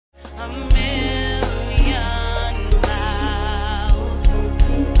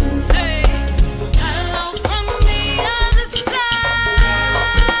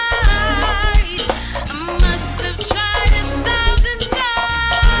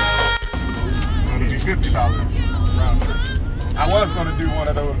was gonna do one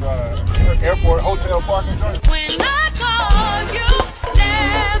of those airport hotel parking joints. When I call you,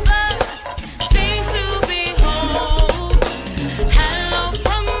 never seem to be home. Hello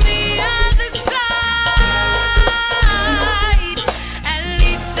from the other side. At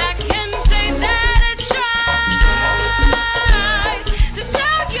least I can say that I tried to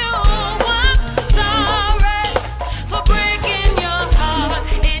tell you I'm sorry for breaking your heart.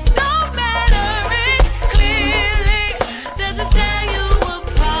 It don't matter, it clearly doesn't tear you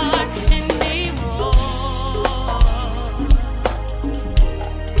apart anymore.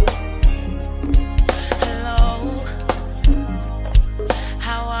 Hello,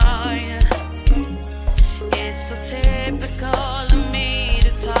 how are you? It's so typical of me to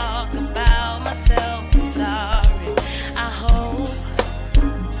talk about myself. I'm sorry. I hope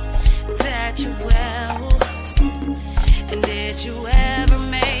that you're well. And did you ever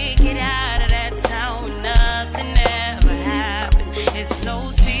make it out of that town? Nothing ever happened. It's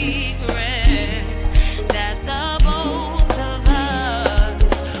no secret that the both of us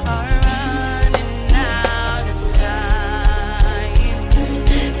are running out of time.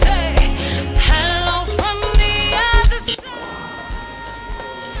 Say hello from the other side.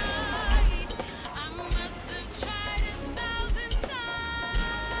 I must have tried 1,000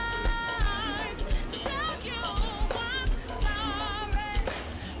 times to tell you I'm sorry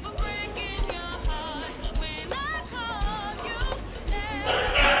for breaking your heart. When I call you,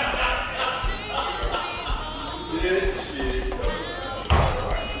 Good shit.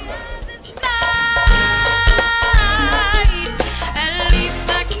 at least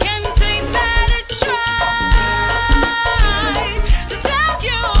I can say that I tried to tell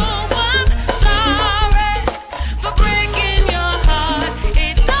you I'm sorry for breaking your heart.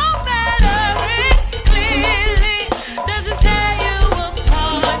 It don't matter, it clearly doesn't tear you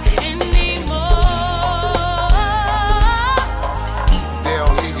apart anymore. They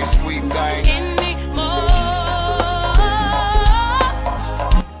don't hear your sweet thing. Anymore.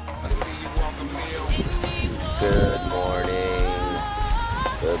 I see you walk a meal. Good morning.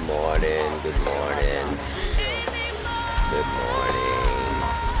 Good morning. Good morning. Good morning.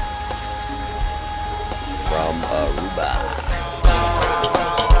 From Aruba.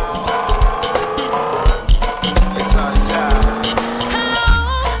 It's sunshine.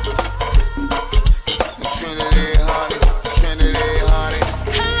 Trinity, honey. Trinity, honey.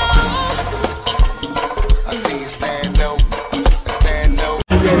 I see you stand low. Stand low.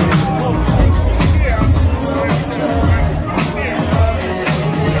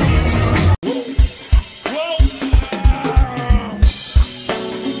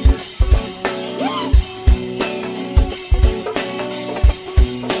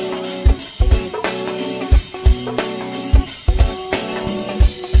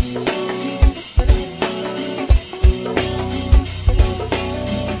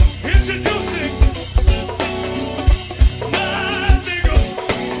 Introducing my nigga.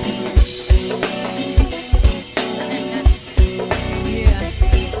 Yeah.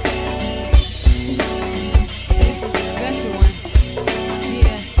 This is a special one.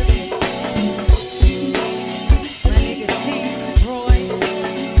 Yeah. My nigga T. Roy.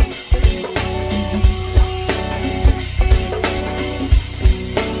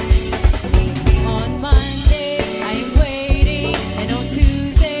 On Monday, I am waiting, and on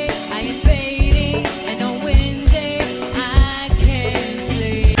Tuesday, I am fading, and on Wednesday, I can't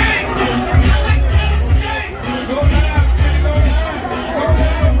sleep.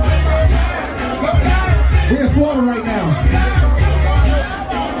 We're in Florida right now.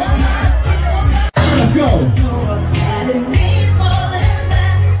 Let's go.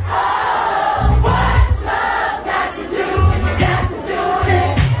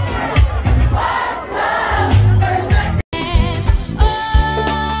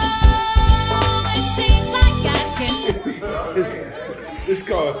 It seems like I can. It's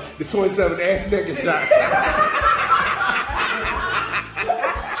called the 27 ass naked shot.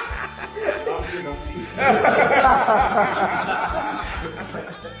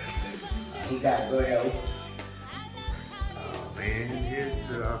 He got good help. Oh man, here's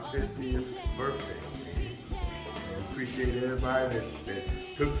to our 50th birthday, man. And appreciate everybody that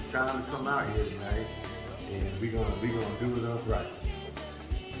took the time to come out here tonight. And we gonna do it upright.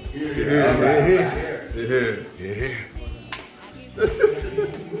 Yeah.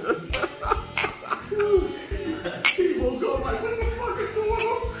 People go like, what the fuck is going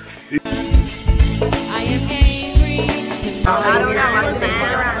on? I am angry. I don't know. I'm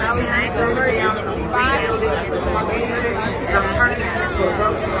mad. I'm angry. I'm and I'm turning it into a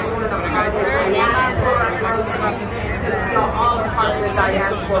grocery store. And I'm part of the diaspora groceries. Just we are all a part of the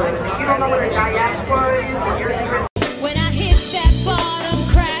diaspora. If you don't know what a diaspora is, and you're here. When I hit that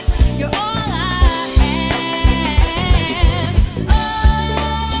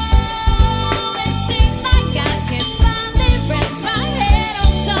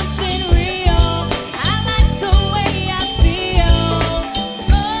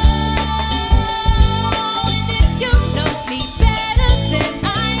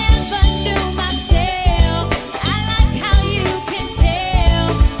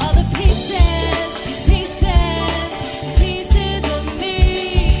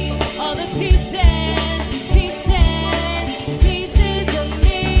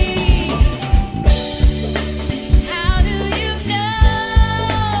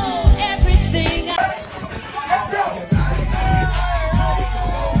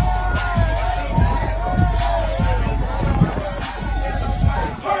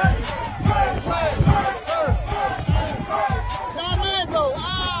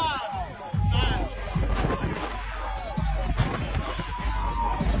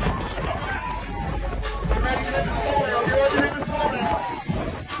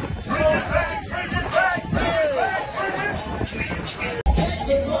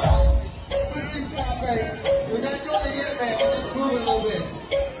good move. Let's see stop bass. We're not doing it yet, man. We're just moving a little bit.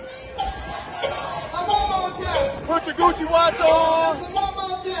 One more time. Put your Gucci watch on. One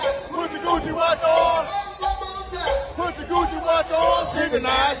more time. Put your Gucci watch on. One more time. Put your Gucci watch on.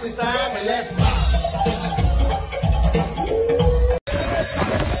 Synchronize in time and let's rock.